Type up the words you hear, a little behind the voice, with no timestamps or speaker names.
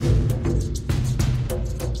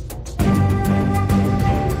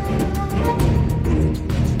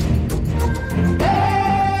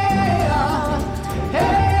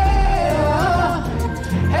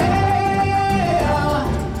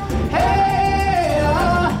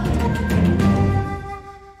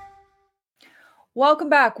Welcome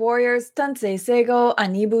back, warriors. Tansei Seigo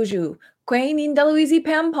Anibuju. Kwe Nindaluizi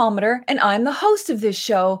Pam Palmater, and I'm the host of this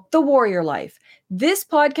show, The Warrior Life. This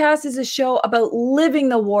podcast is a show about living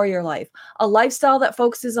the warrior life, a lifestyle that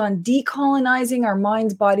focuses on decolonizing our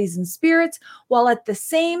minds, bodies, and spirits, while at the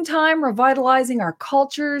same time revitalizing our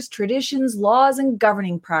cultures, traditions, laws, and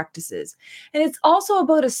governing practices. And it's also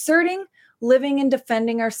about asserting, living, and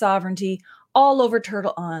defending our sovereignty all over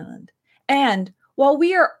Turtle Island. And while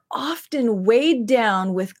we are often weighed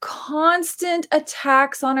down with constant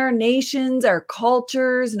attacks on our nations, our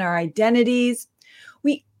cultures, and our identities,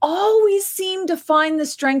 we always seem to find the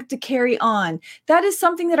strength to carry on. That is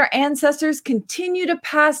something that our ancestors continue to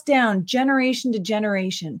pass down generation to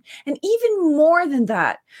generation. And even more than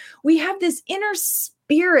that, we have this inner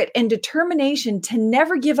spirit and determination to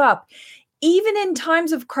never give up, even in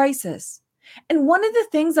times of crisis. And one of the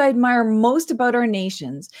things I admire most about our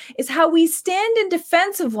nations is how we stand in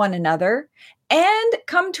defense of one another and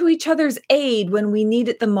come to each other's aid when we need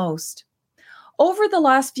it the most. Over the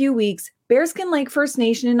last few weeks, Bearskin Lake First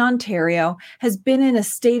Nation in Ontario has been in a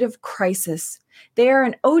state of crisis. They are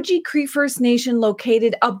an OG Cree First Nation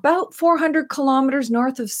located about 400 kilometers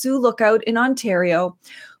north of Sioux Lookout in Ontario,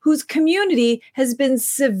 whose community has been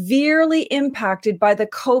severely impacted by the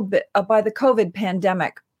COVID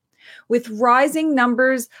pandemic. With rising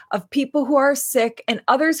numbers of people who are sick and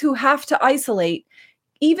others who have to isolate,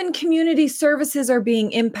 even community services are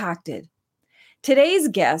being impacted. Today's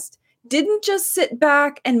guest didn't just sit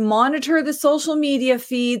back and monitor the social media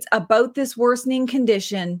feeds about this worsening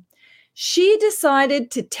condition. She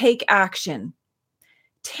decided to take action.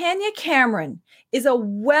 Tanya Cameron is a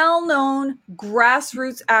well-known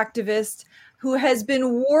grassroots activist who has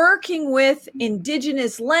been working with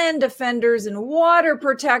Indigenous land defenders and water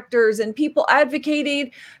protectors and people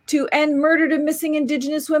advocating to end murder to missing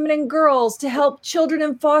Indigenous women and girls, to help children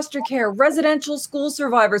in foster care, residential school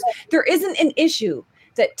survivors. There isn't an issue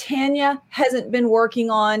that Tanya hasn't been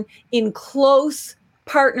working on in close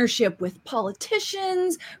partnership with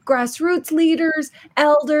politicians, grassroots leaders,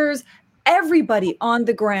 elders, everybody on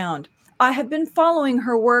the ground. I have been following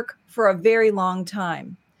her work for a very long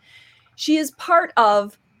time. She is part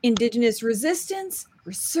of Indigenous resistance,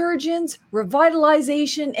 resurgence,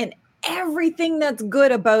 revitalization, and everything that's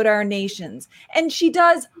good about our nations. And she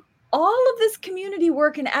does all of this community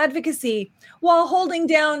work and advocacy while holding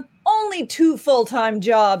down only 2 full-time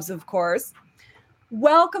jobs, of course.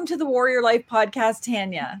 Welcome to the Warrior Life podcast,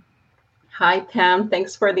 Tanya. Hi, Pam.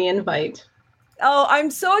 Thanks for the invite. Oh,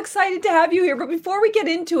 I'm so excited to have you here. But before we get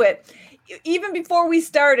into it, even before we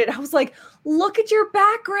started, I was like, look at your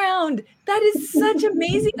background. That is such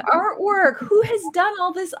amazing artwork. Who has done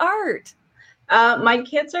all this art? My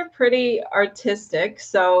kids are pretty artistic.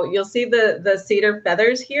 So you'll see the cedar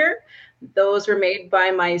feathers here. Those were made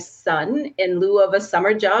by my son in lieu of a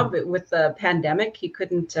summer job. With the pandemic, he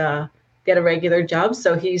couldn't get a regular job.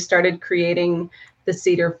 So he started creating the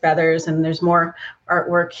cedar feathers, and there's more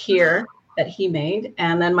artwork here that he made.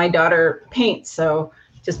 And then my daughter paints. So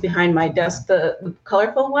just behind my desk, the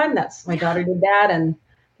colorful one, that's my daughter did that. And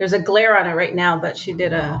there's a glare on it right now, but she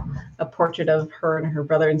did a portrait of her and her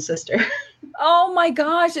brother and sister. Oh my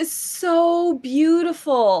gosh, it's so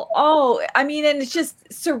beautiful. Oh, I mean, and it's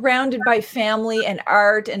just surrounded by family and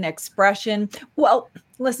art and expression. Well,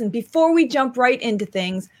 listen, before we jump right into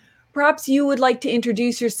things, perhaps you would like to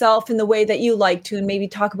introduce yourself in the way that you like to and maybe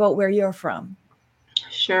talk about where you're from.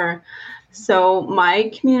 Sure. So my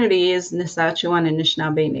community is Nisatchuan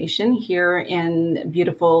Anishinaabe Nation here in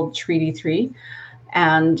beautiful Treaty 3.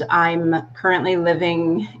 And I'm currently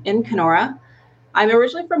living in Kenora. I'm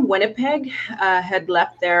originally from Winnipeg, had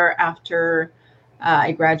left there after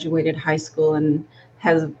I graduated high school and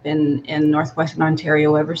has been in Northwestern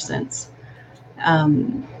Ontario ever since.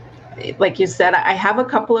 Like you said, I have a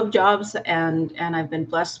couple of jobs and I've been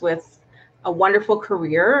blessed with a wonderful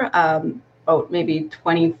career. About maybe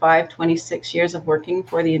 25, 26 years of working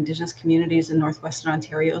for the Indigenous communities in Northwestern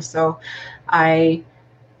Ontario. So I'm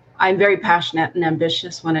very passionate and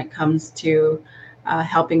ambitious when it comes to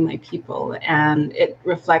helping my people. And it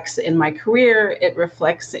reflects in my career. It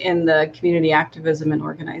reflects in the community activism and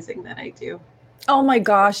organizing that I do. Oh my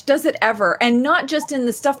gosh, does it ever? And not just in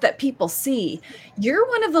the stuff that people see. You're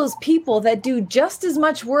one of those people that do just as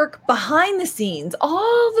much work behind the scenes,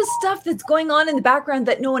 all the stuff that's going on in the background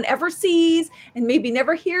that no one ever sees and maybe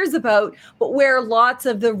never hears about, but where lots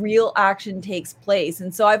of the real action takes place.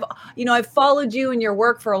 And so I've followed you and your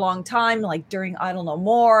work for a long time, like during Idle No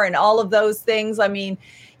More and all of those things. I mean,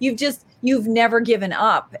 you've never given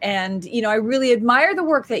up. And, I really admire the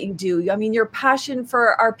work that you do. I mean, your passion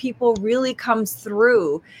for our people really comes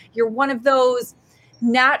through. You're one of those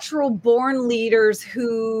natural born leaders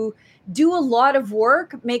who do a lot of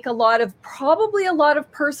work, make probably a lot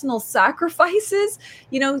of personal sacrifices,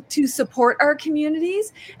 to support our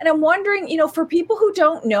communities. And I'm wondering, for people who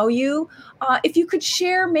don't know you, if you could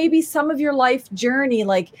share maybe some of your life journey,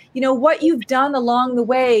 like, what you've done along the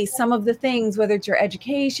way, some of the things, whether it's your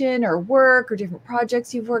education or work or different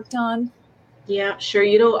projects you've worked on. Yeah, sure.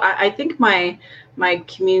 I think my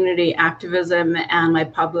community activism and my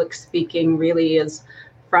public speaking really is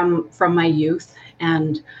from my youth.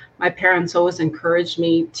 And my parents always encouraged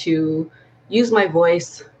me to use my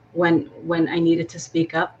voice when I needed to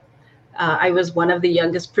speak up. I was one of the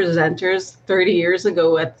youngest presenters 30 years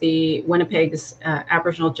ago at the Winnipeg's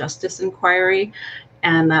Aboriginal Justice Inquiry,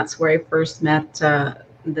 and that's where I first met the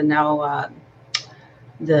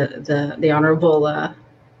Honorable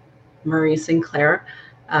Marie Sinclair.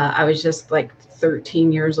 I was just like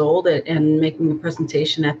 13 years old and making a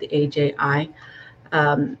presentation at the AJI.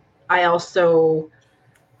 I also,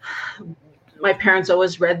 my parents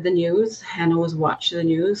always read the news and always watched the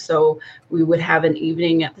news. So we would have an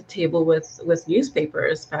evening at the table with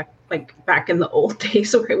newspapers back in the old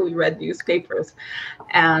days where we read newspapers.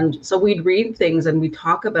 And so we'd read things and we'd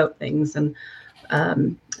talk about things. And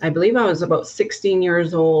I believe I was about 16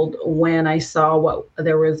 years old when I saw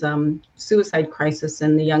there was suicide crisis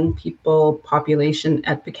in the young people population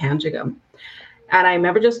at Pekanjigam. And I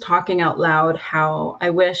remember just talking out loud how I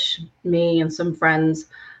wish me and some friends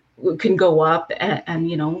can go up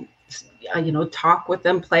and talk with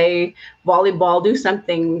them, play volleyball, do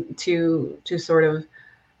something to sort of,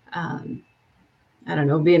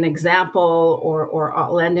 be an example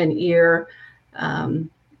or lend an ear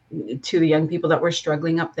to the young people that were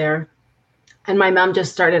struggling up there. And my mom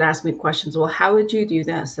just started asking me questions. Well, how would you do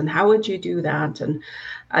this? And how would you do that? And,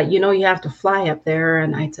 you have to fly up there.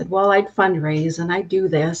 And I said, well, I'd fundraise and I'd do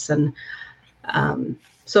this. And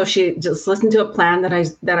so she just listened to a plan that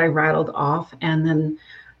I rattled off. And then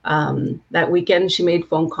that weekend, she made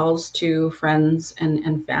phone calls to friends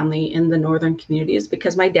and family in the northern communities,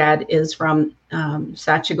 because my dad is from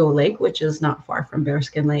Sachigo Lake, which is not far from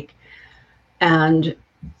Bearskin Lake. And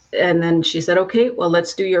then she said, okay, well,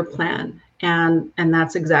 let's do your plan. And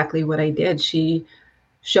that's exactly what I did. She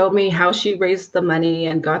showed me how she raised the money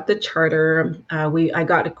and got the charter. I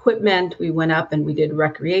got equipment. We went up and we did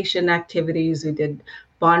recreation activities. We did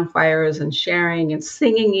bonfires and sharing and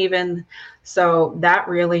singing even. So that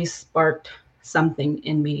really sparked something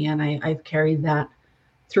in me. And I've carried that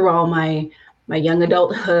through all my young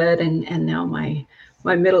adulthood and now my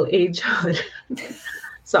middle agehood.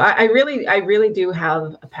 So I really do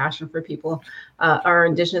have a passion for people, our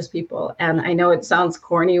Indigenous people. And I know it sounds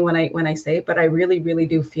corny when I say it, but I really, really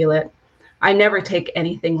do feel it. I never take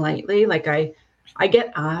anything lightly. Like I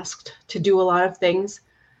get asked to do a lot of things,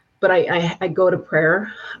 but I go to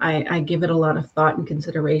prayer. I give it a lot of thought and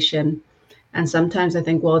consideration. And sometimes I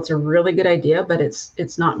think, well, it's a really good idea, but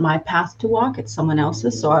it's not my path to walk. It's someone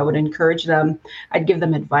else's. So I would encourage them. I'd give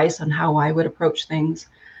them advice on how I would approach things.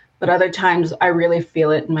 But other times I really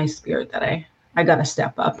feel it in my spirit that I got to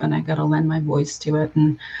step up and I got to lend my voice to it.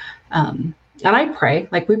 And I pray,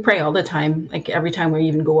 like we pray all the time. Like every time we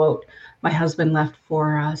even go out, my husband left for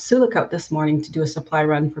Sulikout this morning to do a supply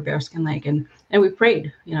run for Bearskin Lake. And we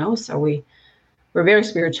prayed, so we're very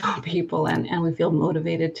spiritual people and we feel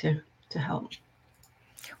motivated to help.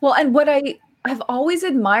 Well, and what I've always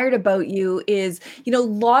admired about you is,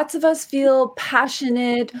 lots of us feel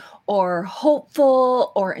passionate or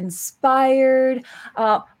hopeful or inspired,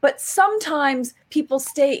 but sometimes people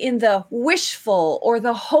stay in the wishful or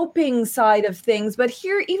the hoping side of things. But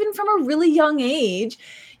here, even from a really young age,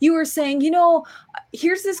 you were saying,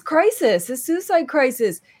 here's this crisis, this suicide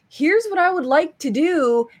crisis. Here's what I would like to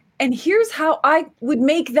do. And here's how I would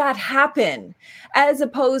make that happen, as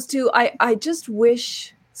opposed to, I just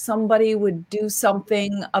wish somebody would do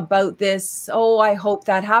something about this. Oh, I hope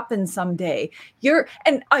that happens someday.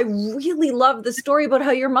 And I really love the story about how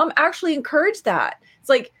your mom actually encouraged that. It's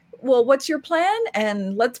like, well, what's your plan?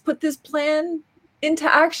 And let's put this plan into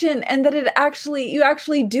action, and that you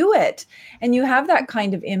actually do it and you have that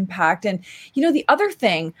kind of impact. And, the other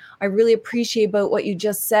thing I really appreciate about what you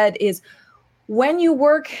just said is when you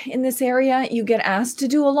work in this area, you get asked to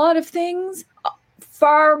do a lot of things,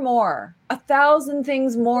 far more, 1,000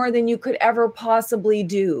 things more than you could ever possibly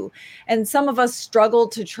do. And some of us struggle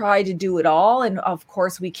to try to do it all. And of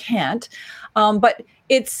course we can't. But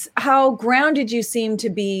it's how grounded you seem to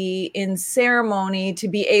be in ceremony to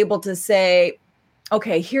be able to say,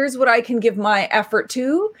 okay, here's what I can give my effort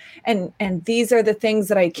to. And these are the things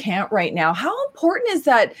that I can't right now. How important is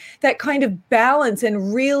that kind of balance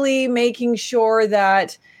and really making sure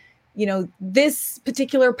that this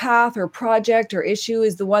particular path or project or issue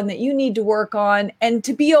is the one that you need to work on, and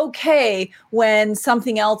to be okay when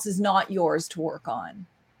something else is not yours to work on.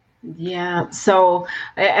 Yeah. So,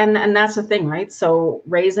 and that's the thing, right? So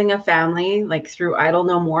raising a family, like through Idle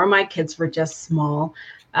No More, my kids were just small.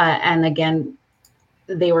 And again,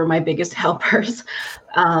 they were my biggest helpers.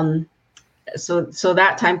 So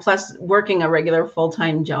that time, plus working a regular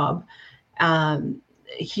full-time job,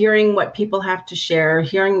 hearing what people have to share,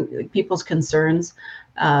 hearing people's concerns,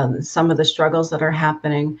 some of the struggles that are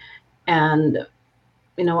happening. And,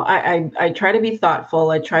 I try to be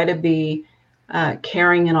thoughtful. I try to be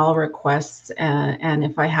caring in all requests. And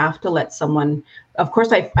if I have to let someone, of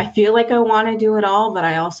course, I feel like I want to do it all, but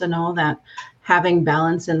I also know that having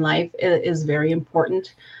balance in life is very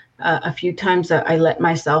important. A few times I let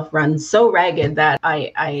myself run so ragged that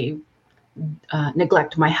I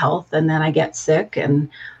neglect my health, and then I get sick. And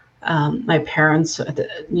my parents,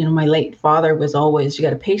 my late father was always, you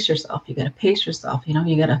got to pace yourself. You got to pace yourself.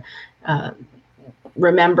 You got to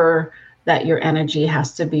remember that your energy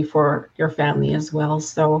has to be for your family as well.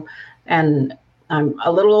 So, and I'm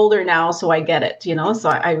a little older now, so I get it, so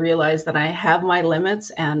I realize that I have my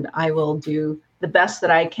limits, and I will do the best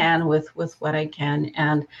that I can with what I can.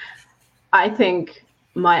 And I think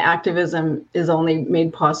my activism is only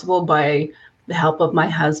made possible by the help of my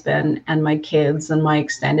husband and my kids and my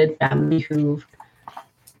extended family, who've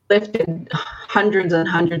lifted hundreds and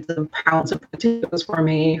hundreds of pounds of potatoes for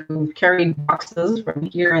me, who've carried boxes from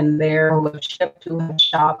here and there, who have shipped, who have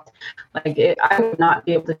shopped. I would not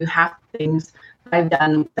be able to do half the things I've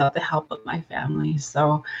done without the help of my family.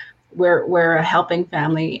 So we're a helping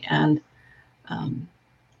family. And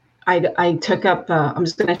I took up, I'm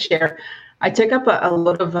just going to share, I took up a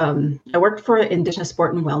lot of, I worked for Indigenous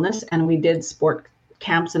Sport and Wellness, and we did sport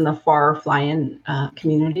camps in the far fly-in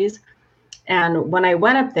communities. And when I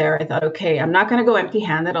went up there, I thought, okay, I'm not going to go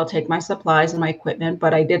empty-handed. I'll take my supplies and my equipment.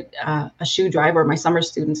 But I did a shoe drive, or my summer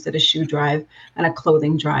students did a shoe drive and a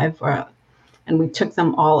clothing drive. And we took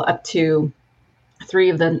them all up to 3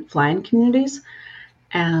 of the fly-in communities.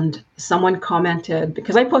 And someone commented,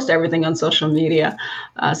 because I post everything on social media,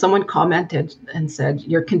 someone commented and said,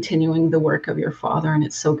 you're continuing the work of your father. And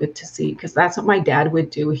it's so good to see, because that's what my dad would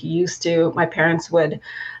do. My parents would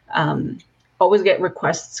always get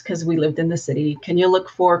requests, because we lived in the city. Can you look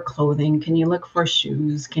for clothing? Can you look for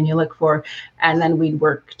shoes? Can you look for, and then we'd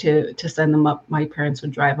work to send them up. My parents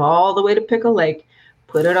would drive all the way to Pickle Lake,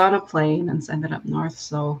 put it on a plane, and send it up north.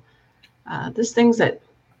 So there's things that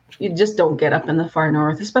you just don't get up in the far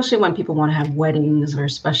north, especially when people want to have weddings or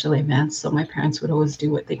special events. So my parents would always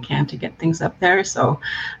do what they can to get things up there. So,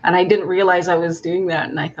 and I didn't realize I was doing that.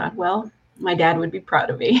 And I thought, well, my dad would be proud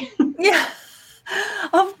of me. Yeah.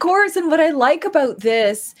 Of course. And what I like about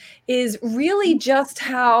this is really just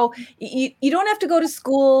how you don't have to go to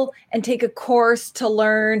school and take a course to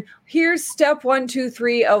learn, here's step 1, 2,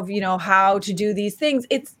 3 of, how to do these things.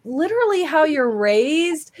 It's literally how you're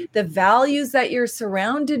raised, the values that you're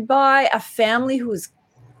surrounded by, a family who's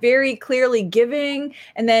very clearly giving,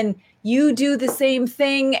 and then you do the same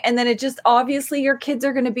thing, and then it just, obviously your kids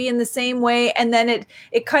are going to be in the same way, and then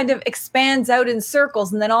it kind of expands out in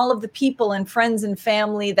circles, and then all of the people and friends and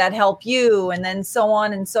family that help you, and then so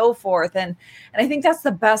on and so forth. And I think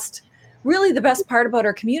that's really the best part about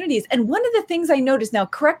our communities. And one of the things I noticed, now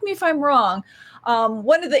correct me if I'm wrong,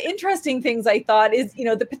 one of the interesting things I thought is,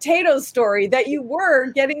 the potato story, that you were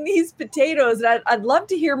getting these potatoes. And I'd love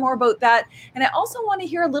to hear more about that. And I also want to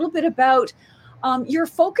hear a little bit about your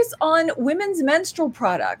focus on women's menstrual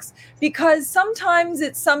products, because sometimes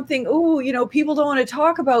it's something, people don't want to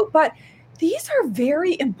talk about, but these are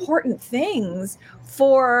very important things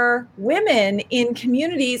for women in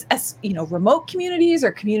communities, as remote communities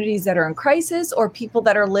or communities that are in crisis, or people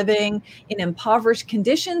that are living in impoverished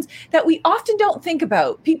conditions that we often don't think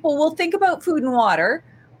about. People will think about food and water,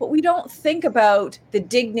 but we don't think about the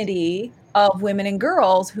dignity of women and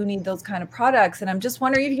girls who need those kind of products. And I'm just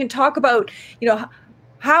wondering if you can talk about,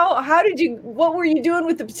 what were you doing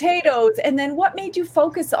with the potatoes? And then what made you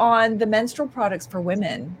focus on the menstrual products for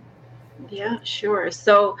women? Yeah, sure.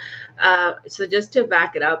 So just to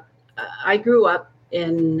back it up, I grew up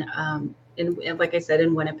in, like I said,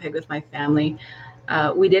 in Winnipeg with my family.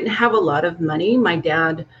 We didn't have a lot of money. My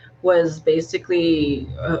dad was basically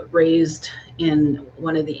raised in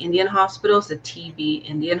one of the Indian hospitals, the TB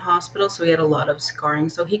Indian hospital. So he had a lot of scarring.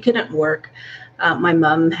 So he couldn't work. My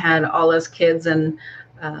mom had all us kids and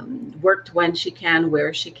worked when she can,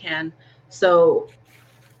 where she can. So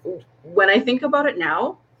when I think about it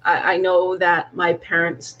now, I know that my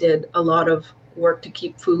parents did a lot of work to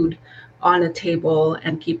keep food on a table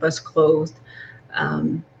and keep us clothed.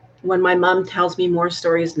 when my mom tells me more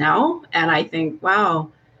stories now, and I think, wow,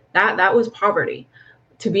 that was poverty.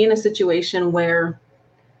 To be in a situation where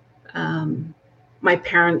my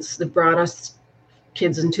parents brought us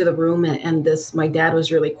kids into the room, and this my dad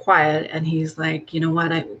was really quiet, and he's like, you know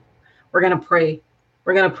what, we're gonna pray.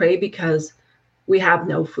 We're gonna pray because we have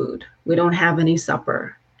no food. We don't have any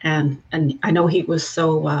supper. And I know he was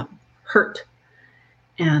so hurt.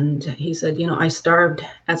 And he said, you know, I starved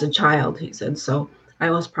as a child. He said, so I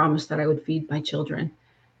always promised that I would feed my children,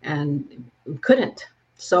 and we couldn't.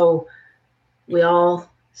 So we all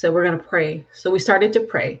said, we're going to pray. So we started to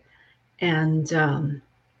pray, and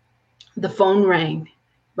the phone rang.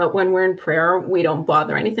 But when we're in prayer, we don't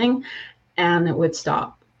bother anything, and it would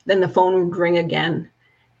stop. Then the phone would ring again.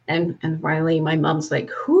 And finally, my mom's like,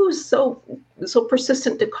 who's so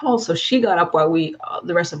persistent to call? So she got up while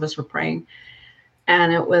the rest of us were praying.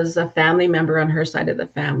 And it was a family member on her side of the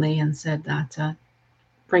family, and said that,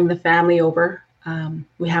 bring the family over.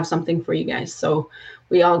 We have something for you guys. So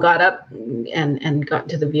we all got up and got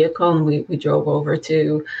into the vehicle, and we drove over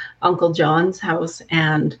to Uncle John's house,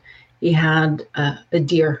 and he had a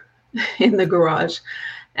deer in the garage.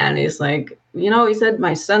 And he's like, you know, he said,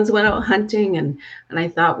 my sons went out hunting, and I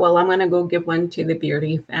thought, well, I'm going to go give one to the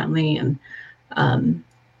Beardy family. And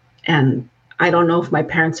I don't know if my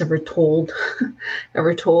parents ever told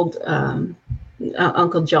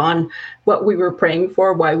Uncle John what we were praying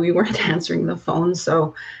for, why we weren't answering the phone.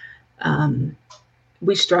 So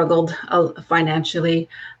we struggled financially.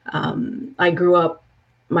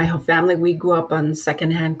 My whole family, we grew up on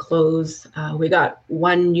secondhand clothes. We got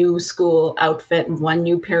one new school outfit and one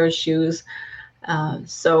new pair of shoes.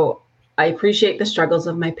 So I appreciate the struggles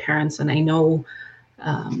of my parents, and I know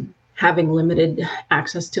having limited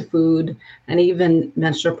access to food and even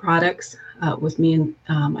menstrual products with me and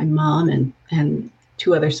my mom and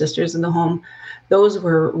two other sisters in the home, those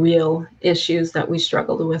were real issues that we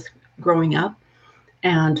struggled with growing up.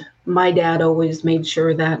 And my dad always made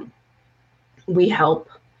sure that we help,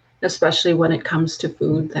 especially when it comes to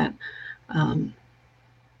food,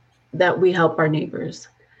 that we help our neighbors.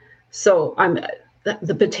 So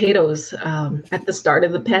the potatoes at the start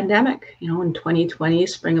of the pandemic, you know, in 2020,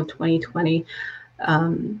 spring of 2020,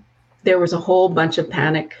 there was a whole bunch of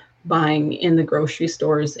panic buying in the grocery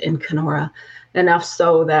stores in Kenora, enough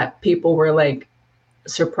so that people were like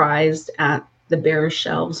surprised at the bare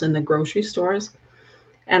shelves in the grocery stores.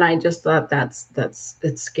 And I just thought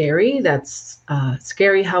it's scary. That's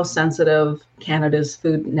scary how sensitive Canada's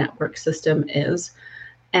food network system is.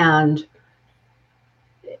 And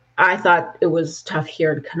I thought it was tough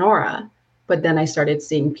here in Kenora, but then I started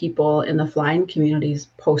seeing people in the fly-in communities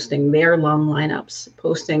posting their long lineups,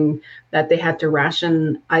 posting that they had to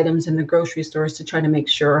ration items in the grocery stores to try to make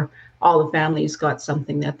sure all the families got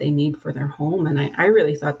something that they need for their home. And I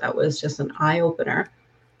really thought that was just an eye-opener.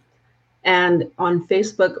 And on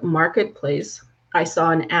Facebook Marketplace, I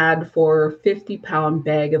saw an ad for a 50-pound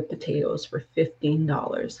bag of potatoes for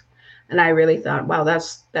 $15. And I really thought, wow,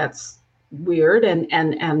 that's weird,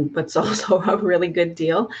 and but it's also a really good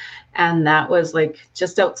deal. And that was like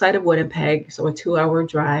just outside of Winnipeg, so a 2-hour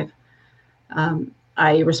drive.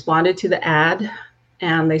 I responded to the ad,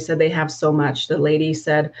 and they said they have so much. The lady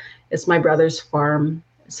said, it's my brother's farm.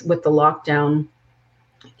 With the lockdown,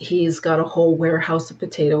 he's got a whole warehouse of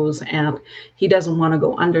potatoes, and he doesn't want to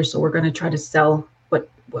go under, so we're going to try to sell what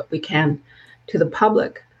we can to the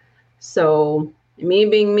public. So me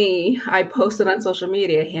being me, I posted on social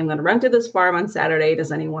media, hey, I'm going to run to this farm on Saturday.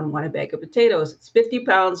 Does anyone want a bag of potatoes? It's 50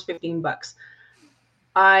 pounds, $15.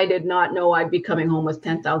 I did not know I'd be coming home with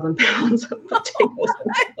 10,000 pounds of potatoes. Oh,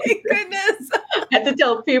 my goodness. I had to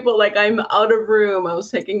tell people, like, I'm out of room. I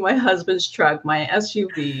was taking my husband's truck, my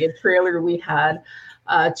SUV, a trailer we had.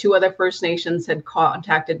 Two other First Nations had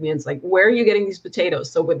contacted me and it's like, where are you getting these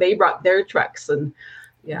potatoes? So they brought their trucks, and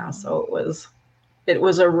yeah, so it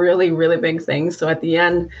was a really, really big thing. So at the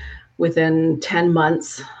end, within 10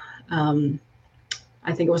 months,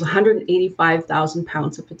 I think it was 185,000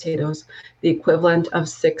 pounds of potatoes, the equivalent of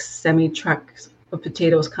 6 semi-trucks of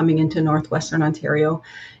potatoes coming into Northwestern Ontario.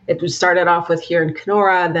 It was started off with here in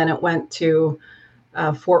Kenora, then it went to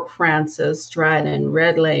Fort Frances, Dryden,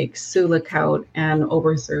 Red Lake, Sioux Lookout, and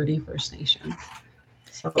over 30 First Nations.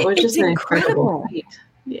 So it was just an incredible feat.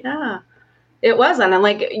 Yeah, it was. And I'm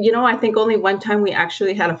like, you know, I think only one time we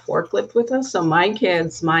actually had a forklift with us. So my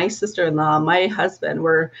kids, my sister-in-law, my husband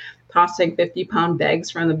were tossing 50-pound bags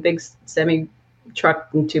from the big semi truck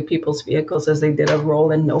into people's vehicles as they did a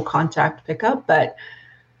roll and no contact pickup. But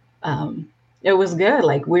it was good.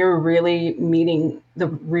 Like, we were really meeting the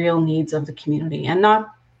real needs of the community, and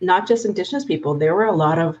not just Indigenous people. There were a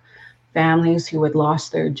lot of families who had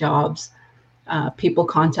lost their jobs, people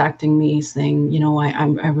contacting me saying,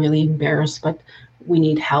 I'm really embarrassed, but we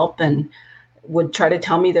need help, and would try to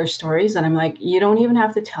tell me their stories. And I'm like, you don't even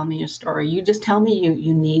have to tell me your story. You just tell me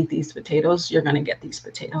you need these potatoes. You're going to get these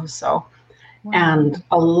potatoes. So, Wow. And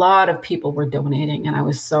a lot of people were donating, and I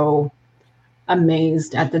was so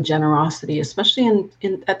amazed at the generosity, especially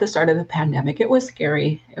in at the start of the pandemic. It was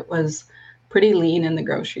scary. It was pretty lean in the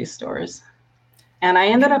grocery stores. And I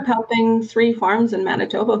ended up helping 3 farms in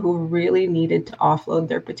Manitoba who really needed to offload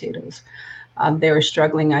their potatoes. They were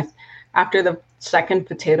struggling. After the second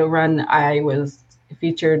potato run, I was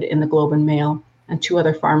featured in the Globe and Mail, and 2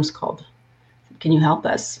 other farms called, "Can you help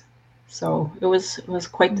us?" So it was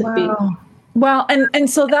quite the feat. Wow. Well, and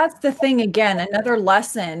so that's the thing again, another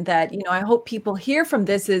lesson that, I hope people hear from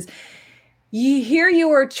this is you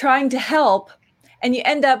are trying to help and you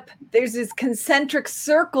end up, there's these concentric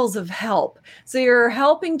circles of help. So you're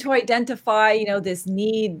helping to identify, this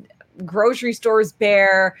need grocery stores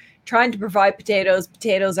bear, trying to provide potatoes.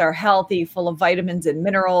 Potatoes are healthy, full of vitamins and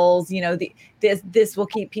minerals. This will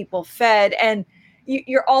keep people fed. And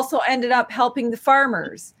you're also ended up helping the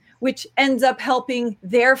farmers, which ends up helping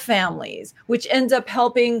their families, which ends up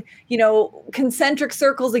helping, concentric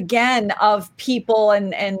circles again of people,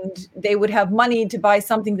 and they would have money to buy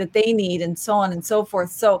something that they need, and so on and so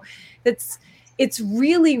forth. So it's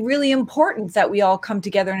really, really important that we all come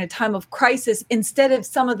together in a time of crisis instead of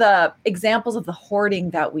some of the examples of the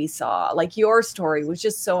hoarding that we saw. Like your story was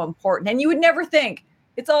just so important. And you would never think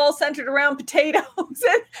it's all centered around potatoes.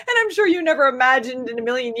 And I'm sure you never imagined in a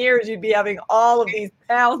million years you'd be having all of these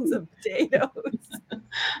pounds of potatoes.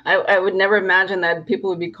 I would never imagine that people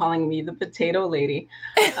would be calling me the potato lady.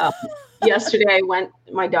 Yesterday,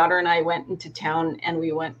 my daughter and I went into town, and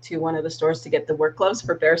we went to one of the stores to get the work gloves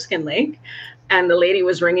for Bearskin Lake. And the lady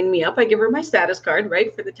was ringing me up. I give her my status card,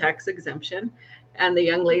 right, for the tax exemption. And the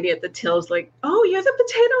young lady at the till is like, "Oh, you're the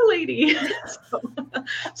potato lady."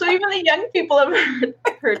 so even the young people have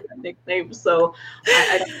heard that nickname. So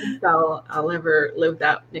I don't think I'll ever live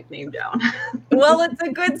that nickname down. Well, it's a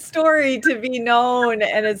good story to be known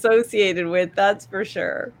and associated with, that's for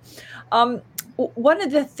sure. One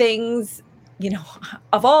of the things,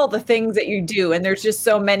 of all the things that you do, and there's just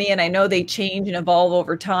so many, and I know they change and evolve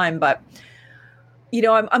over time, but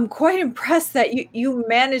I'm quite impressed that you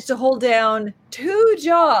managed to hold down 2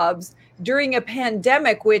 jobs during a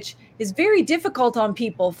pandemic, which is very difficult on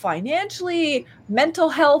people financially, mental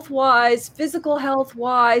health wise, physical health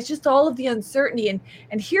wise, just all of the uncertainty.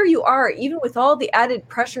 And here you are, even with all the added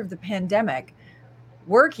pressure of the pandemic,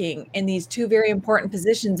 working in these 2 very important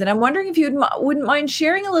positions. And I'm wondering if you wouldn't mind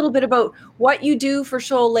sharing a little bit about what you do for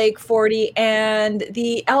Shoal Lake 40 and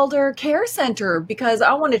the Elder Care Center, because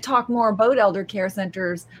I want to talk more about Elder Care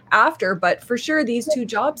Centers after, but for sure, these 2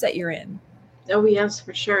 jobs that you're in. Oh, yes,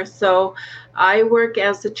 for sure. So I work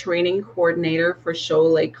as the training coordinator for Shoal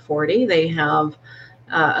Lake 40. They have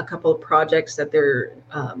a couple of projects that they're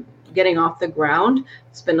getting off the ground.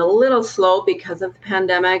 It's been a little slow because of the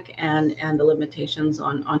pandemic and the limitations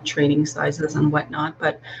on training sizes and whatnot,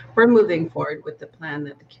 but we're moving forward with the plan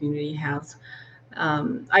that the community has.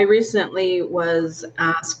 I recently was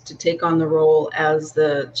asked to take on the role as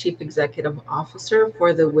the Chief Executive Officer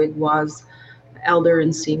for the Wigwas Elder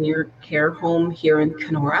and Senior Care Home here in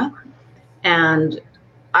Kenora. And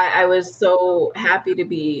I was so happy to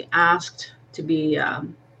be asked to be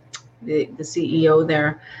the CEO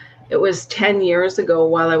there. It was 10 years ago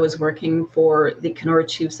while I was working for the Kenora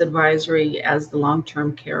Chiefs Advisory as the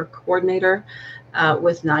long-term care coordinator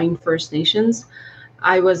with 9 First Nations.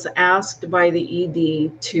 I was asked by the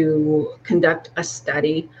ED to conduct a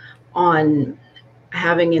study on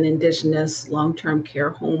having an Indigenous long-term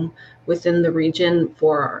care home within the region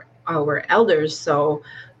for our elders. So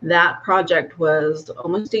that project was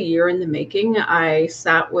almost a year in the making. I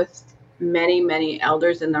sat with many, many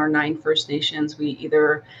elders in our 9 First Nations. We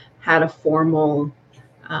either had a formal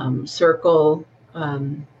circle,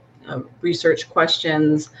 research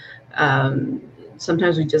questions.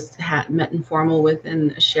 Sometimes we just met informal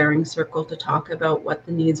within a sharing circle to talk about what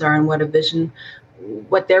the needs are and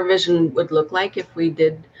what their vision would look like if we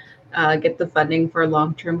did get the funding for a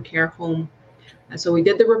long-term care home. And so we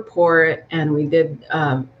did the report, and we did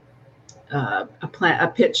a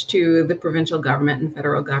pitch to the provincial government and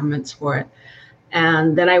federal governments for it.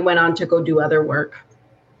 And then I went on to go do other work.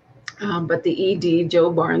 But the ED,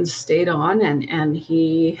 Joe Barnes, stayed on, and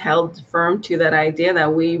he held firm to that idea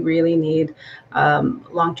that we really need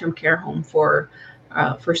long-term care home for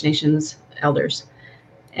First Nations elders.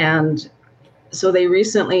 And so they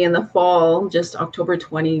recently, in the fall, just October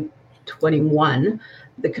 2021,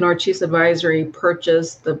 the Kenora Chiefs Advisory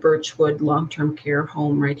purchased the Birchwood long-term care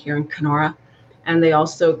home right here in Kenora. And they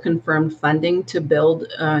also confirmed funding to build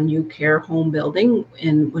a new care home building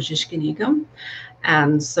in Wajishkanigam.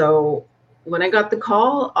 And so when I got the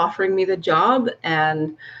call offering me the job,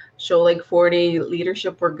 and Shoal Lake 40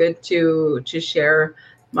 leadership were good to share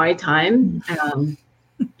my time.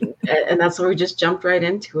 And that's where we just jumped right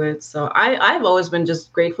into it. So I've always been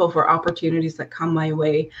just grateful for opportunities that come my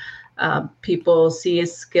way. People see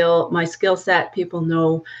my skill set, people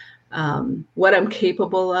know what I'm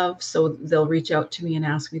capable of. So they'll reach out to me and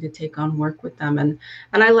ask me to take on work with them. And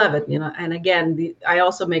I love it, and again, I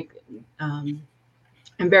also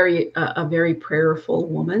I'm a very prayerful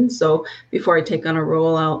woman. So before I take on a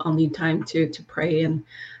role, I'll need time to pray. And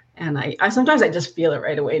I sometimes I just feel it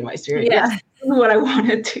right away in my spirit. Yeah. Yes, this is what I want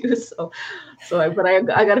to do.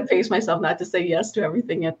 I got to pace myself not to say yes to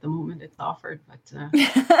everything at the moment it's offered. But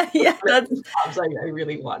yeah, that's jobs I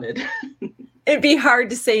really wanted. It'd be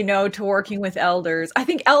hard to say no to working with elders. I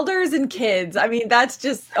think elders and kids, I mean, that's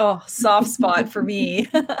just, soft spot for me.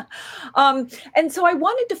 And so I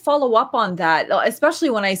wanted to follow up on that,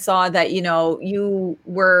 especially when I saw that, you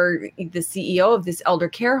were the CEO of this elder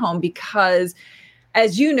care home, because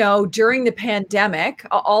as you know, during the pandemic,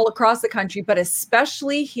 all across the country, but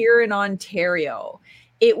especially here in Ontario,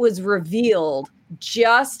 it was revealed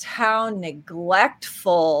just how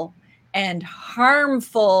neglectful and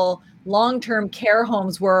harmful long-term care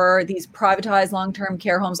homes were, these privatized long-term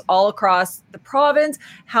care homes all across the province,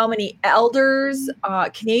 how many elders,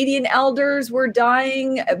 Canadian elders were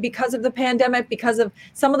dying because of the pandemic, because of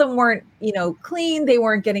some of them weren't, clean, they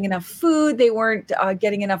weren't getting enough food, they weren't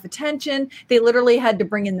getting enough attention. They literally had to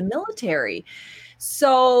bring in the military.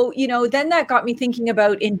 So, then that got me thinking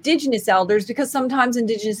about Indigenous elders, because sometimes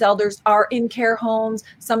Indigenous elders are in care homes.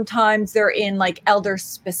 Sometimes they're in like elder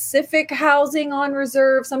specific housing on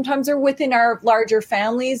reserve. Sometimes they're within our larger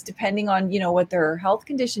families, depending on, what their health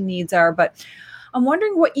condition needs are. But I'm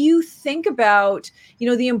wondering what you think about,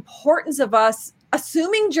 the importance of us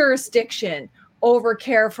assuming jurisdiction over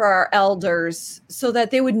care for our elders so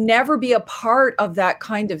that they would never be a part of that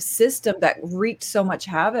kind of system that wreaked so much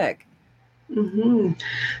havoc. Mm-hmm.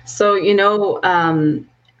 So,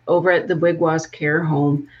 over at the Wigwas Care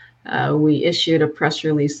Home, we issued a press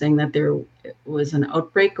release saying that there was an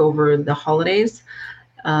outbreak over the holidays.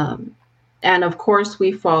 And of course,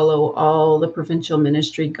 we follow all the provincial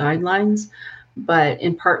ministry guidelines, but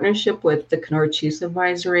in partnership with the Kenora Chiefs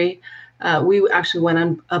Advisory, we actually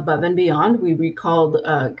went above and beyond. We recalled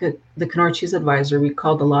the Kenora Chiefs Advisory, we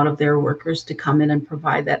called a lot of their workers to come in and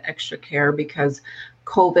provide that extra care, because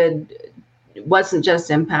COVID wasn't just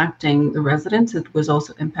impacting the residents, it was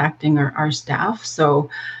also impacting our staff. So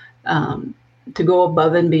to go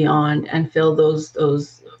above and beyond and fill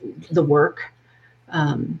the work,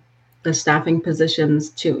 the staffing positions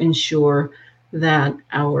to ensure that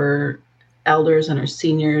our elders and our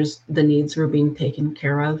seniors, the needs were being taken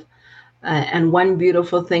care of. And one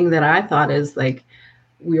beautiful thing that I thought is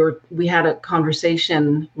we had a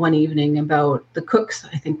conversation one evening about the cooks.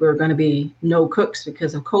 I think we were going to be no cooks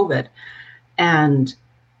because of COVID. And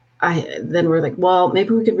then we're like, well,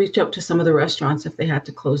 maybe we could reach out to some of the restaurants if they had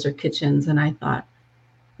to close their kitchens. And I thought,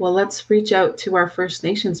 well, let's reach out to our First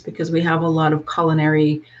Nations, because we have a lot of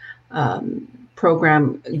culinary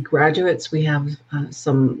program graduates. We have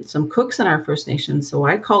some cooks in our First Nations. So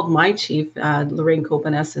I called my chief, Lorraine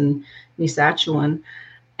Kopanes in Saskatchewan,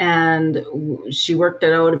 and she worked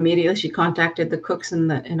it out immediately. She contacted the cooks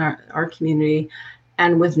in our community,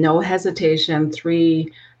 and with no hesitation,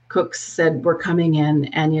 3 cooks said, we're coming in.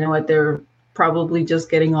 And you know what, they're probably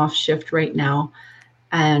just getting off shift right now.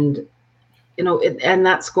 And, and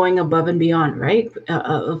that's going above and beyond, right?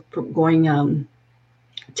 Of going,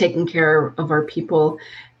 taking care of our people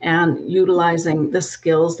and utilizing the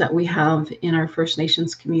skills that we have in our First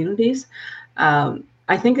Nations communities.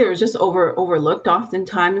 I think they were just overlooked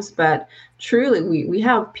oftentimes, but truly we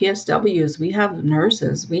have PSWs, we have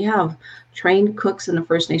nurses, we have trained cooks in the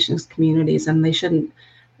First Nations communities, and they shouldn't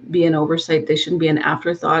be an oversight. They shouldn't be an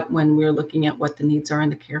afterthought when we're looking at what the needs are in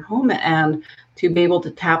the care home, and to be able to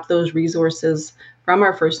tap those resources from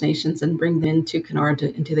our First Nations and bring them into Kenora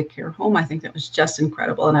into the care home. I think that was just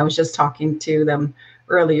incredible. And I was just talking to them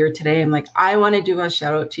earlier today. I'm like, I want to do a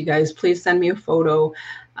shout out to you guys. Please send me a photo.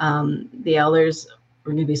 The elders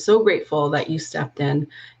are going to be so grateful that you stepped in.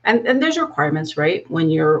 And there's requirements, right? When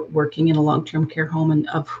you're working in a long-term care home, and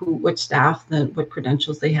of which staff, what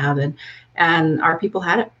credentials they have. And our people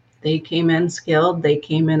had it. They came in skilled. They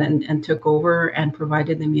came in and took over and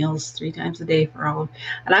provided the meals 3 times a day for all.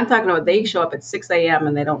 And I'm talking about, they show up at 6 a.m.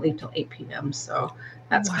 and they don't leave till 8 p.m. So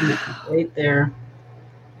that's commitment right there.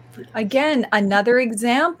 Again, another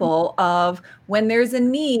example of when there's a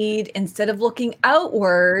need, instead of looking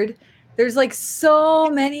outward, there's like so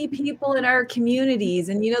many people in our communities.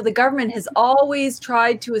 And, the government has always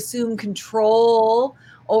tried to assume control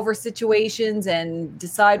over situations and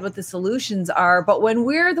decide what the solutions are. But when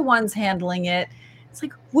we're the ones handling it, it's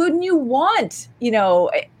like, wouldn't you want,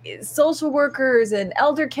 social workers and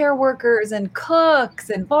elder care workers and cooks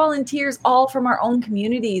and volunteers all from our own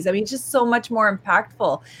communities? I mean, just so much more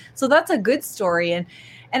impactful. So that's a good story. And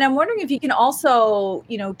I'm wondering if you can also,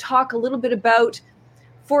 talk a little bit about,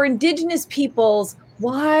 for Indigenous peoples,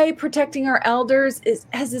 why protecting our elders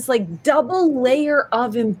has this like double layer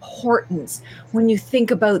of importance when you think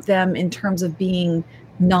about them in terms of being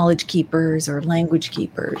knowledge keepers or language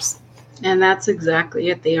keepers. And that's exactly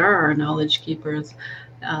it. They are our knowledge keepers.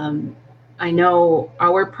 I know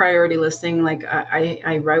our priority listing, like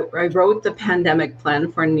I wrote the pandemic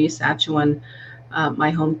plan for New Saskatchewan,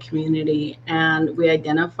 my home community, and we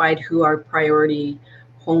identified who our priority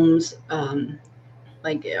homes,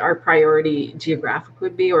 like our priority geographic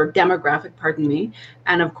would be, or demographic, pardon me.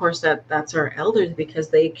 And of course that's our elders, because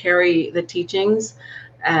they carry the teachings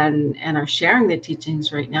and are sharing the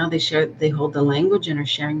teachings right now. They hold the language and are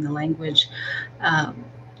sharing the language.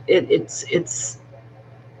 It's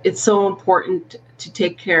so important to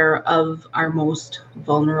take care of our most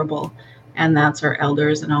vulnerable, and that's our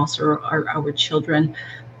elders, and also our children.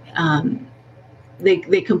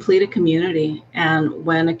 They complete a community, and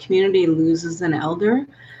when a community loses an elder,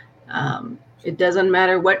 it doesn't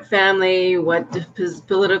matter what family, what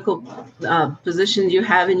political positions you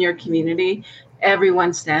have in your community,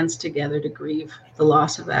 everyone stands together to grieve the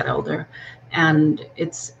loss of that elder. And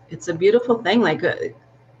it's a beautiful thing. Like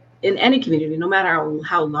in any community, no matter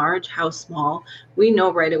how large, how small, we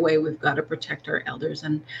know right away we've got to protect our elders.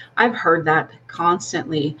 And I've heard that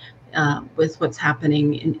constantly with what's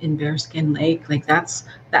happening in Bearskin Lake. Like that's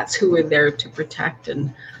who we're there to protect.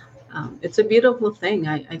 And it's a beautiful thing.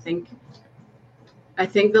 I think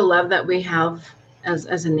the love that we have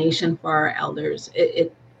as a nation for our elders,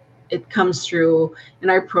 it comes through in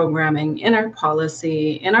our programming, in our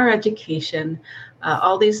policy, in our education,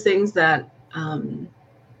 all these things that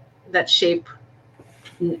shape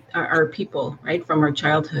our people, right, from our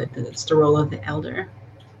childhood. It's the role of the elder.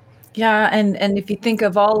 Yeah, and if you think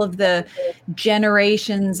of all of the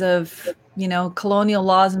generations of, colonial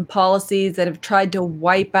laws and policies that have tried to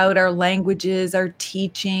wipe out our languages, our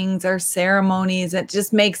teachings, our ceremonies, it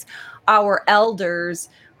just makes our elders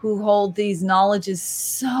who hold these knowledges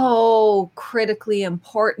so critically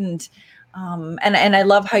important. And I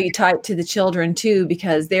love how you tie it to the children too,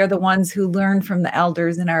 because they're the ones who learn from the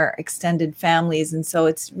elders in our extended families. And so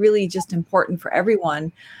it's really just important for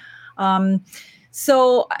everyone.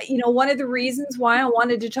 So, one of the reasons why I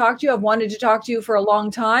wanted to talk to you, I've wanted to talk to you for a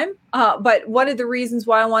long time, but one of the reasons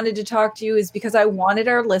why I wanted to talk to you is because I wanted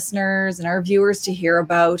our listeners and our viewers to hear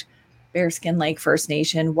about Bearskin Lake First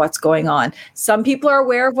Nation, what's going on. Some people are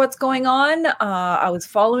aware of what's going on. I was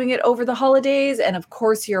following it over the holidays, and of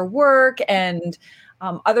course your work and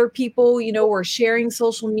other people, were sharing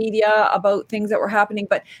social media about things that were happening.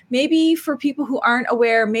 But maybe for people who aren't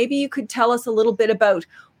aware, maybe you could tell us a little bit about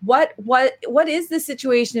what is the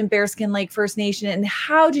situation in Bearskin Lake First Nation, and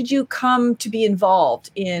how did you come to be involved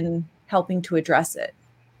in helping to address it?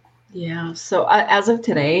 Yeah, so as of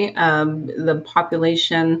today, the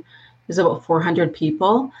population is about 400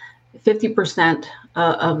 people. 50%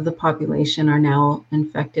 of the population are now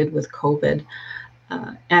infected with COVID.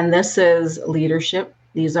 And this is leadership.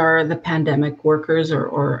 These are the pandemic workers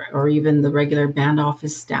or even the regular band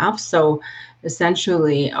office staff. So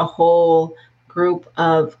essentially a whole group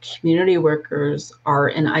of community workers are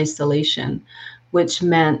in isolation, which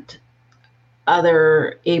meant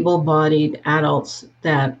other able-bodied adults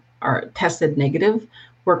that are tested negative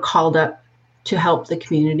were called up to help the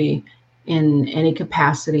community in any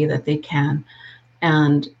capacity that they can.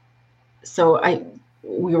 And so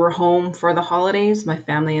we were home for the holidays, my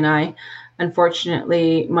family and I.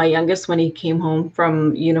 Unfortunately, my youngest, when he came home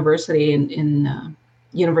from university in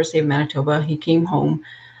University of Manitoba, he came home,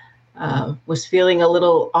 was feeling a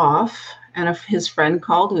little off, and his friend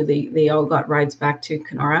called, who they all got rides back to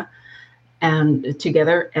Kenora and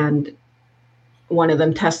together, and one of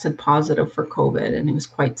them tested positive for COVID, and he was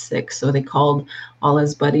quite sick. So they called all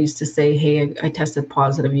his buddies to say, hey, I tested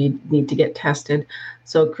positive, you need to get tested.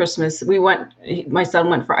 So Christmas, my son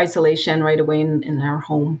went for isolation right away in our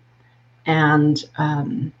home, and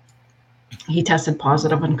he tested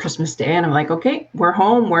positive on Christmas Day. And I'm like, okay, we're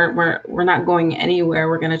home. We're not going anywhere.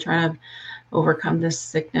 We're going to try to overcome this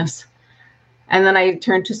sickness. And then I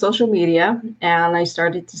turned to social media, and I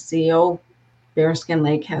started to see, Bearskin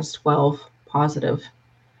Lake has 12 positive.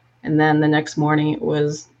 And then the next morning it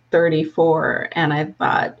was 34. And I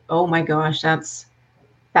thought, oh my gosh, that's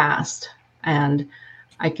fast. And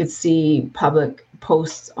I could see public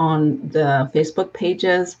posts on the Facebook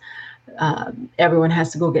pages. Everyone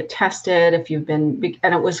has to go get tested if you've been,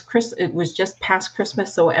 and it was just past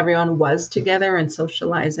Christmas, so everyone was together and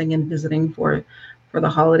socializing and visiting for the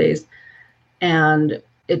holidays, and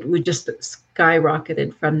it would just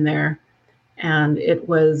skyrocketed from there. And it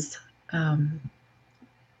was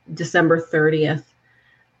December 30th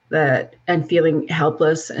and feeling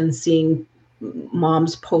helpless and seeing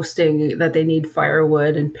moms posting that they need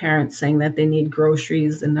firewood and parents saying that they need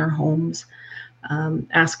groceries in their homes,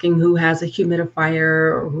 asking who has a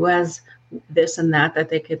humidifier or who has this and that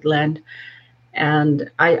they could lend.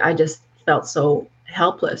 And I just felt so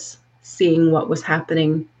helpless seeing what was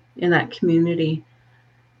happening in that community.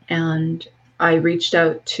 And I reached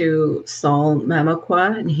out to Saul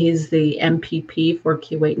Mamakwa, and he's the MPP for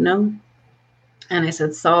Keewatin. And I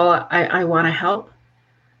said, Saul, I want to help.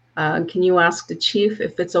 Can you ask the chief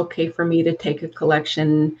if it's okay for me to take a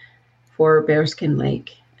collection for Bearskin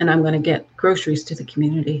Lake? And I'm going to get groceries to the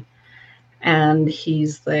community. And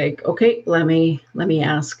he's like, okay, let me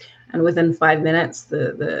ask. And within 5 minutes,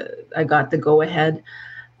 I got the go ahead.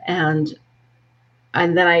 And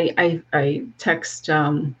then I text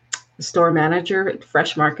the store manager at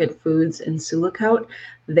Fresh Market Foods in Sioux Lookout.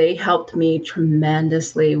 They helped me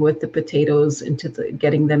tremendously with the potatoes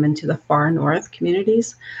getting them into the far north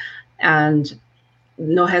communities. And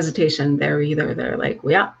no hesitation there either. They're like,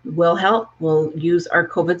 yeah, we'll help. We'll use our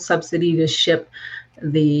COVID subsidy to ship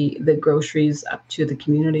the groceries up to the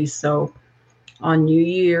community. So on New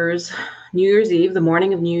Year's Eve, the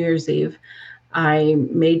morning of New Year's Eve, I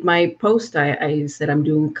made my post. I said, I'm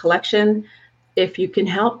doing collection. If you can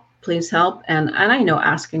help, please help. And I know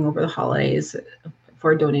asking over the holidays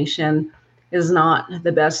for a donation is not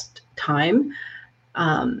the best time.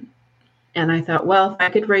 And I thought, well, if I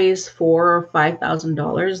could raise $4,000 or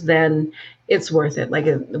 $5,000, then it's worth it. Like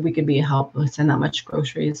we could be a help with send that much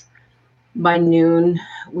groceries. By noon,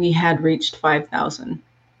 we had reached 5,000.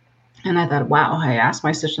 And I thought, wow. I asked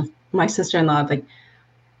my sister-in-law, like,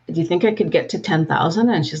 do you think I could get to 10,000?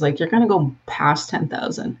 And she's like, you're going to go past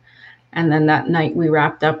 10,000. And then that night we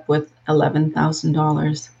wrapped up with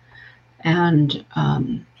 $11,000. And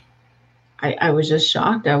I was just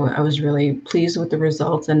shocked. I was really pleased with the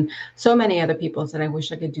results. And so many other people said, I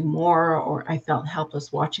wish I could do more, or I felt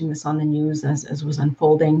helpless watching this on the news as was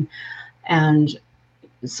unfolding. And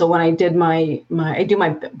so when I did I do my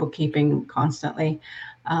bookkeeping constantly.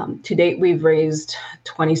 To date, we've raised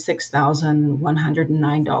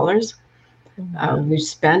 $26,109. We've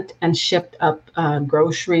spent and shipped up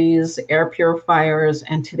groceries, air purifiers,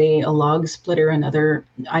 and today a log splitter and other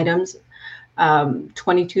items.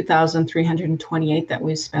 22,328 that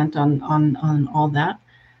we've spent on all that.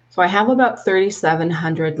 So I have about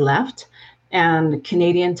 3,700 left, and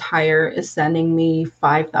Canadian Tire is sending me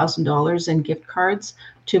 $5,000 in gift cards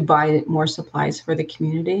to buy more supplies for the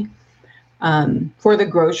community. For the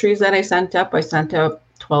groceries that I sent up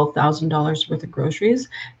 $12,000 worth of groceries.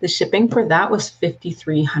 The shipping for that was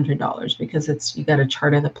 $5,300 because you got to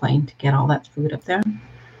charter the plane to get all that food up there.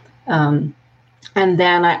 And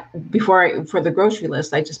then for the grocery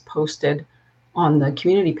list, I just posted on the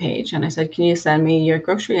community page and I said, can you send me your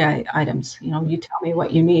grocery items? You tell me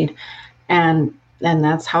what you need. And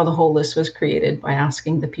that's how the whole list was created, by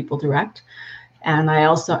asking the people direct. And I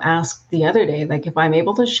also asked the other day, like, if I'm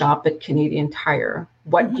able to shop at Canadian Tire,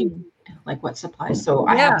 what do you need? Like, what supplies? So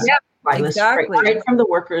I have a supply list right from the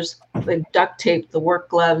workers, the duct tape, the work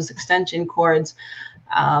gloves, extension cords,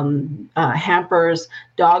 hampers,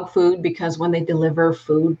 dog food, because when they deliver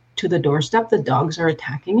food to the doorstep, the dogs are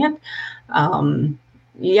attacking it.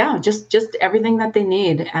 Just everything that they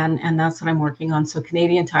need. And that's what I'm working on. So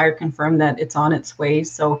Canadian Tire confirmed that it's on its way.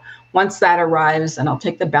 So once that arrives, and I'll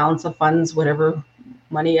take the balance of funds, whatever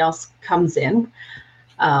money else comes in,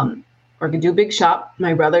 we're going to do a big shop.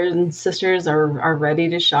 My brothers and sisters are ready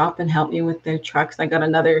to shop and help me with their trucks. I got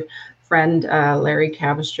another friend, Larry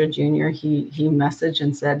Cavistra Jr., he messaged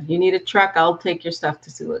and said, you need a truck, I'll take your stuff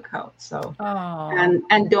to Sioux Lookout. So,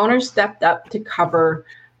 and donors stepped up to cover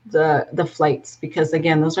the flights, because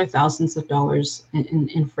again, those are thousands of dollars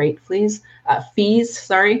in freight fees,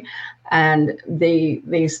 and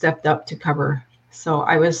they stepped up to cover. So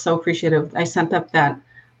I was so appreciative. I sent up that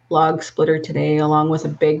log splitter today, along with a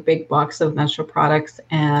big box of menstrual products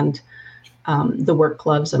and the work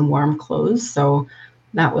gloves and warm clothes. So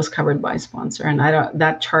that was covered by sponsor, and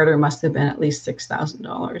that charter must have been at least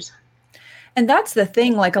 $6,000. And that's the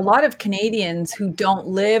thing, like a lot of Canadians who don't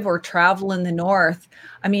live or travel in the North.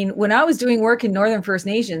 I mean, when I was doing work in Northern First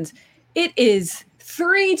Nations, it is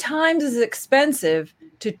 3 times as expensive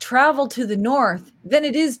to travel to the North than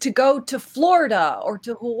it is to go to Florida or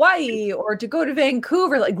to Hawaii or to go to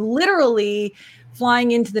Vancouver, like literally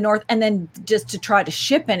flying into the North. And then just to try to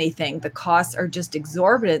ship anything, the costs are just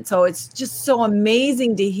exorbitant. So it's just so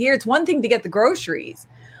amazing to hear. It's one thing to get the groceries,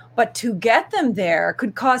 but to get them there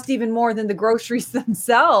could cost even more than the groceries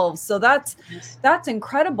themselves. So that's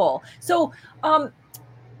incredible. So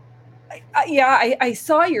I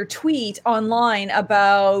saw your tweet online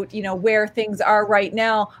about, where things are right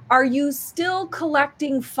now. Are you still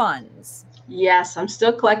collecting funds? Yes, I'm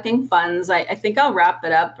still collecting funds. I think I'll wrap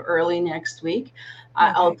it up early next week. Okay.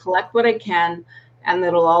 I'll collect what I can, and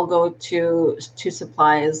it'll all go to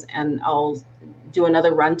supplies, and I'll do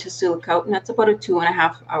another run to Sulikote, and that's about a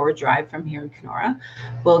 2.5-hour drive from here in Kenora.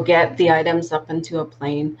 We'll get the items up into a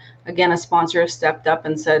plane. Again, a sponsor stepped up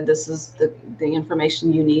and said, this is the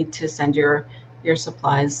information you need to send your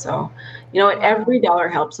supplies. So, every dollar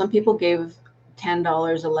helps. Some people gave $10,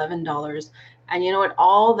 $11. And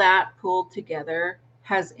all that pulled together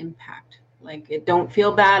has impact. Like, it don't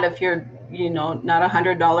feel bad if you're, not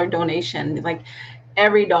 $100 donation. Like,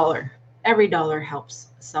 every dollar helps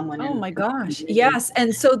someone. Oh my gosh. Yes.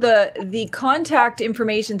 And so the contact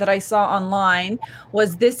information that I saw online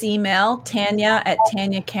was this email,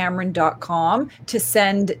 Tanya@tanyacameron.com, to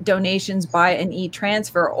send donations by an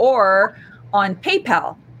e-transfer, or on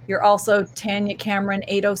PayPal. You're also Tanya Cameron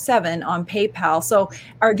 807 on PayPal. So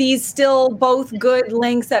are these still both good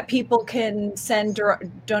links that people can send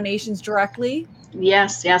donations directly?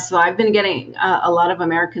 Yes. So I've been getting a lot of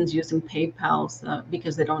Americans using PayPal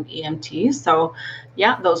because they don't EMT. So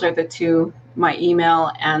yeah, those are the two, my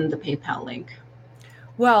email and the PayPal link.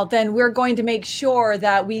 Well, then we're going to make sure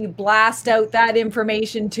that we blast out that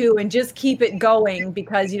information too, and just keep it going,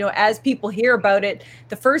 because, as people hear about it,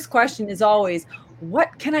 the first question is always,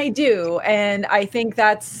 what can I do? And I think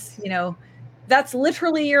that's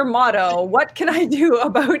literally your motto. What can I do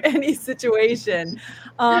about any situation?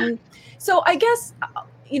 So I guess,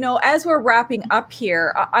 as we're wrapping up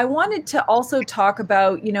here, I wanted to also talk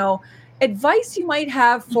about, advice you might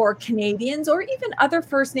have for Canadians or even other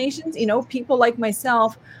First Nations, people like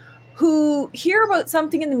myself who hear about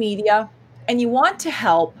something in the media and you want to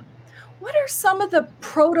help. What are some of the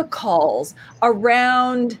protocols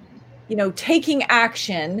around, taking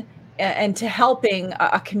action and to helping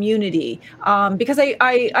a community? Because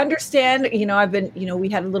I understand, we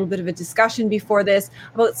had a little bit of a discussion before this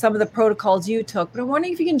about some of the protocols you took, but I'm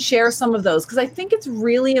wondering if you can share some of those, because I think it's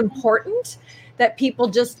really important that people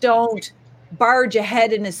just don't barge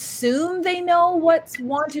ahead and assume they know what's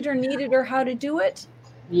wanted or needed or how to do it.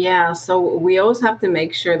 Yeah, so we always have to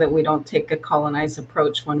make sure that we don't take a colonized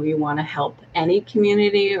approach when we want to help any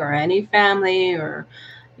community or any family or,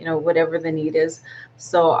 whatever the need is.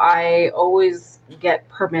 So I always get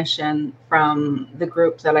permission from the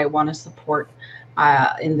group that I want to support.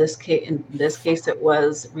 In this case, it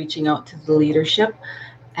was reaching out to the leadership,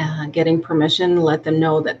 getting permission, let them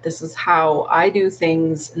know that this is how I do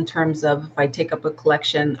things in terms of, if I take up a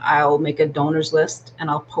collection, I'll make a donors list and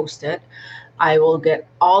I'll post it. I will get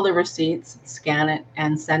all the receipts, scan it,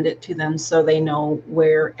 and send it to them so they know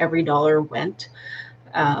where every dollar went.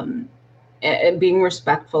 And being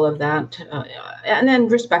respectful of that, and then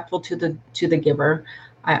respectful to the giver.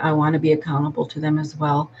 I want to be accountable to them as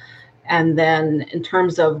well. And then in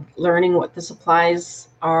terms of learning what the supplies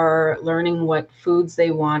are, learning what foods they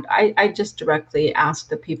want, I just directly ask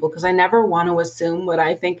the people, because I never want to assume what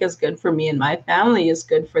I think is good for me and my family is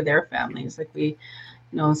good for their families. Like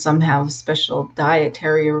some have special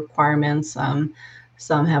dietary requirements.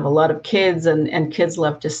 Some have a lot of kids, and kids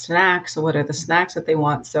love to snack. So what are the snacks that they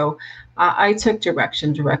want? So I took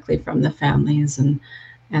direction directly from the families and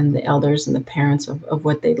the elders and the parents of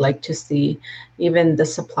what they'd like to see. Even the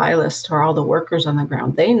supply list, or all the workers on the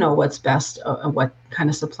ground, they know what's best, what kind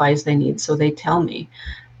of supplies they need. So they tell me,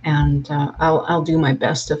 and I'll do my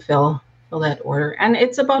best to fill that order. And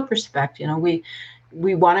it's about respect.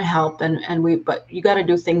 We want to help, but you got to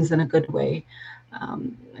do things in a good way.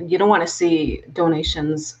 You don't want to see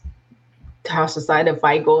donations tossed aside if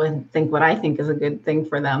I go and think what I think is a good thing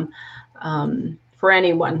for them, for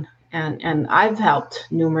anyone. And I've helped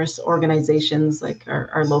numerous organizations like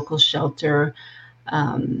our local shelter,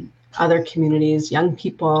 other communities, young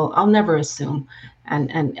people. I'll never assume,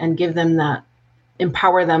 and give them that,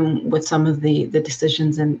 empower them with some of the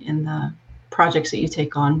decisions in the projects that you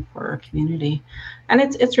take on for our community. And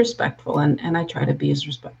it's respectful, and I try to be as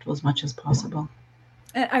respectful as much as possible.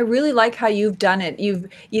 And I really like how you've done it. You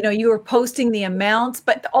were posting the amounts,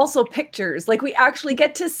 but also pictures. Like we actually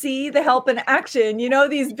get to see the help in action,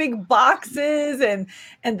 these big boxes and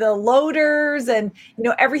the loaders and,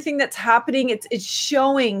 everything that's happening. It's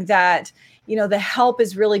showing that, the help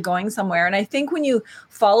is really going somewhere. And I think when you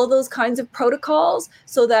follow those kinds of protocols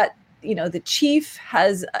so that, the chief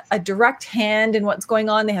has a direct hand in what's going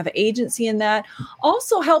on, they have agency in that,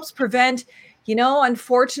 also helps prevent.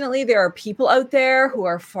 Unfortunately, there are people out there who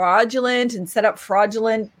are fraudulent and set up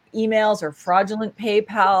fraudulent emails or fraudulent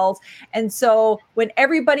PayPals. And so when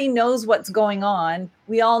everybody knows what's going on,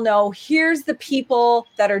 we all know here's the people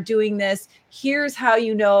that are doing this. Here's how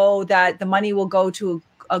you know that the money will go to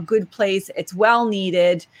a good place. It's well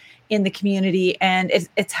needed in the community, and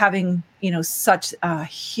it's having, such a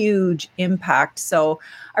huge impact. So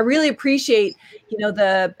I really appreciate,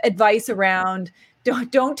 the advice around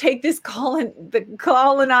don't take this the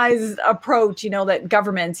colonized approach, that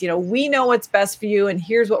governments, we know what's best for you and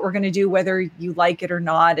here's what we're going to do, whether you like it or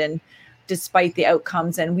not, and despite the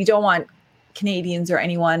outcomes. And we don't want Canadians or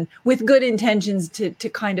anyone with good intentions to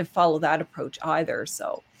kind of follow that approach either.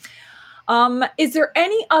 So is there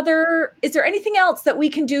anything else that we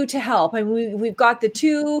can do to help? I mean, we've got the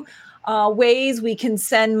two ways we can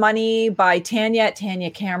send money by Tanya at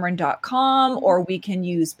tanyacameron.com, or we can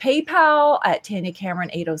use PayPal at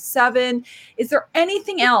tanyacameron807. Is there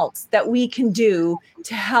anything else that we can do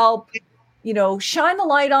to help, shine a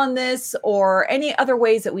light on this, or any other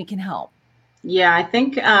ways that we can help? Yeah, I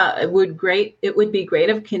think it would be great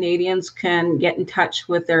if Canadians can get in touch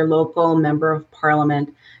with their local member of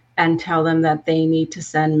parliament and tell them that they need to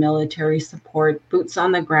send military support, boots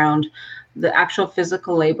on the ground, the actual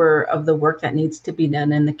physical labor of the work that needs to be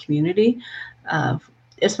done in the community,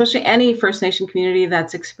 especially any First Nation community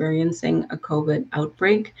that's experiencing a COVID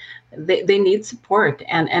outbreak. They need support,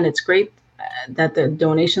 and it's great that the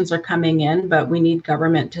donations are coming in, but we need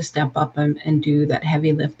government to step up and do that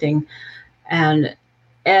heavy lifting. And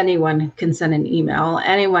anyone can send an email,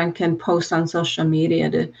 anyone can post on social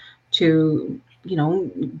media to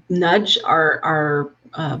nudge our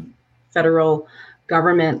federal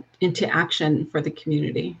government into action for the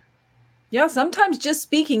community. Yeah, sometimes just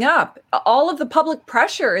speaking up, all of the public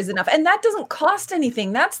pressure is enough, and that doesn't cost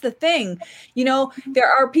anything. That's the thing. There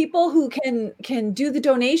are people who can do the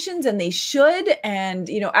donations, and they should. And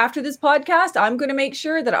after this podcast, I'm going to make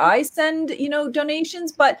sure that I send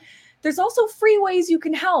donations, but there's also free ways you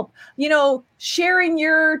can help, sharing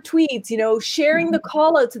your tweets, sharing the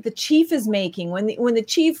call outs that the chief is making. When the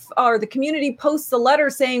chief or the community posts a letter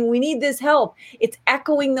saying we need this help, it's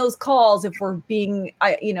echoing those calls if we're being,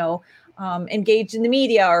 engaged in the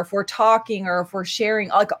media, or if we're talking, or if we're sharing.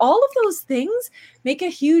 Like, all of those things make a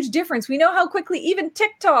huge difference. We know how quickly even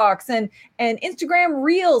TikToks and Instagram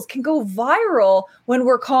Reels can go viral when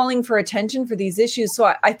we're calling for attention for these issues.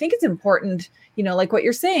 So I think it's important, like what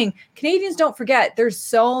you're saying, Canadians don't forget there's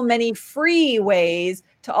so many free ways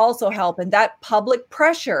to also help. And that public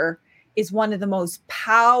pressure is one of the most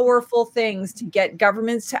powerful things to get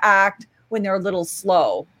governments to act when they're a little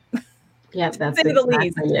slow. Yeah, that's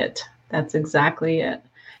exactly it. That's exactly it.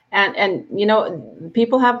 And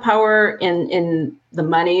people have power in the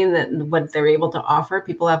money, that what they're able to offer.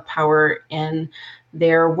 People have power in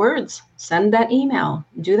their words. Send that email,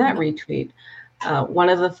 do that retweet. One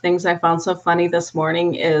of the things I found so funny this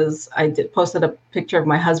morning is posted a picture of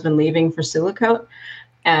my husband leaving for Silicote,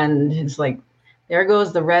 and he's like, there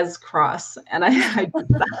goes the Res Cross. And I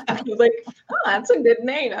was like, oh, that's a good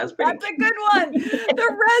name. That's a good one.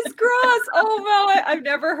 The Res Cross. Oh, no, I've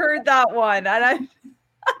never heard that one. And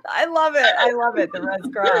I love it. I love it. The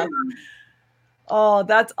Res Cross. Oh,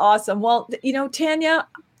 that's awesome. Well, Tanya,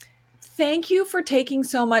 thank you for taking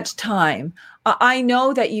so much time. I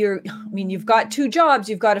know that you've got two jobs,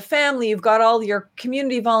 you've got a family, you've got all your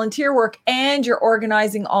community volunteer work, and you're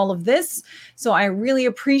organizing all of this. So I really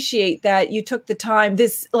appreciate that you took the time,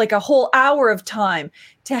 like a whole hour of time,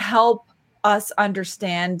 to help us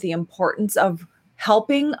understand the importance of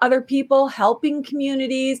helping other people, helping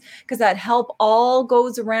communities, because that help all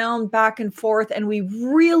goes around back and forth, and we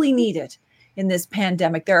really need it. In this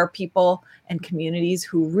pandemic, there are people and communities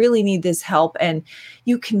who really need this help, and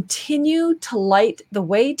you continue to light the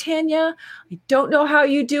way, Tanya. I don't know how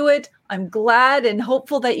you do it. I'm glad and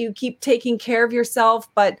hopeful that you keep taking care of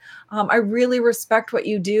yourself, but I really respect what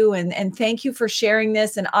you do, and thank you for sharing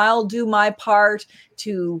this. And I'll do my part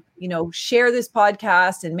to, share this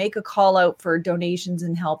podcast and make a call out for donations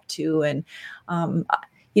and help too. And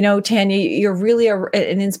Tanya, you're really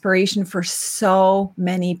an inspiration for so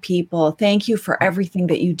many people. Thank you for everything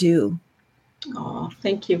that you do. Oh,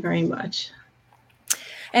 thank you very much.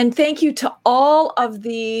 And thank you to all of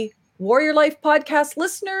the Warrior Life podcast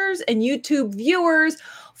listeners and YouTube viewers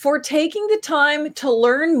for taking the time to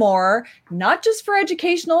learn more, not just for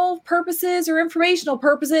educational purposes or informational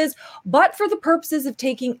purposes, but for the purposes of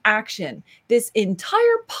taking action. This entire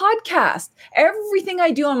podcast, everything I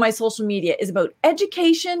do on my social media is about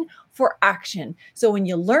education for action. So when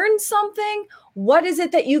you learn something, what is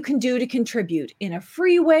it that you can do to contribute in a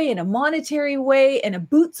free way, in a monetary way, in a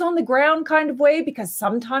boots on the ground kind of way, because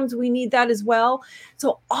sometimes we need that as well.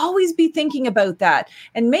 So always be thinking about that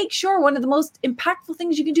and make sure one of the most impactful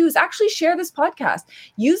things you can do is actually share this podcast.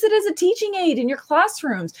 Use it as a teaching aid in your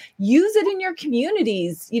classrooms, use it in your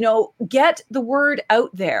communities, get the word out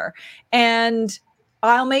there. And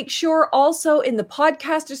I'll make sure also in the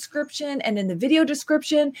podcast description and in the video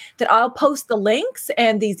description that I'll post the links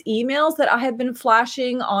and these emails that I have been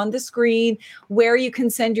flashing on the screen where you can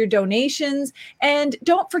send your donations. And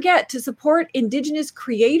don't forget to support Indigenous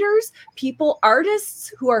creators,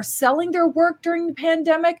 artists who are selling their work during the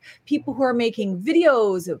pandemic, people who are making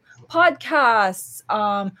videos, podcasts,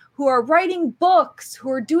 who are writing books, who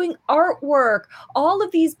are doing artwork. All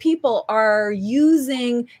of these people are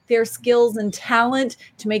using their skills and talent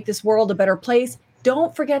to make this world a better place.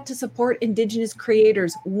 Don't forget to support Indigenous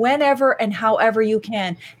creators whenever and however you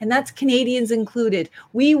can. And that's Canadians included.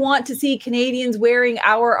 We want to see Canadians wearing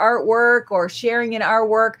our artwork or sharing in our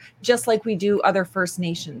work, just like we do other First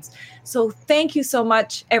Nations. So thank you so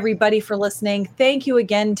much, everybody, for listening. Thank you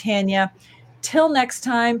again, Tanya. Till next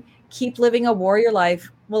time, keep living a warrior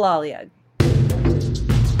life. Walalia.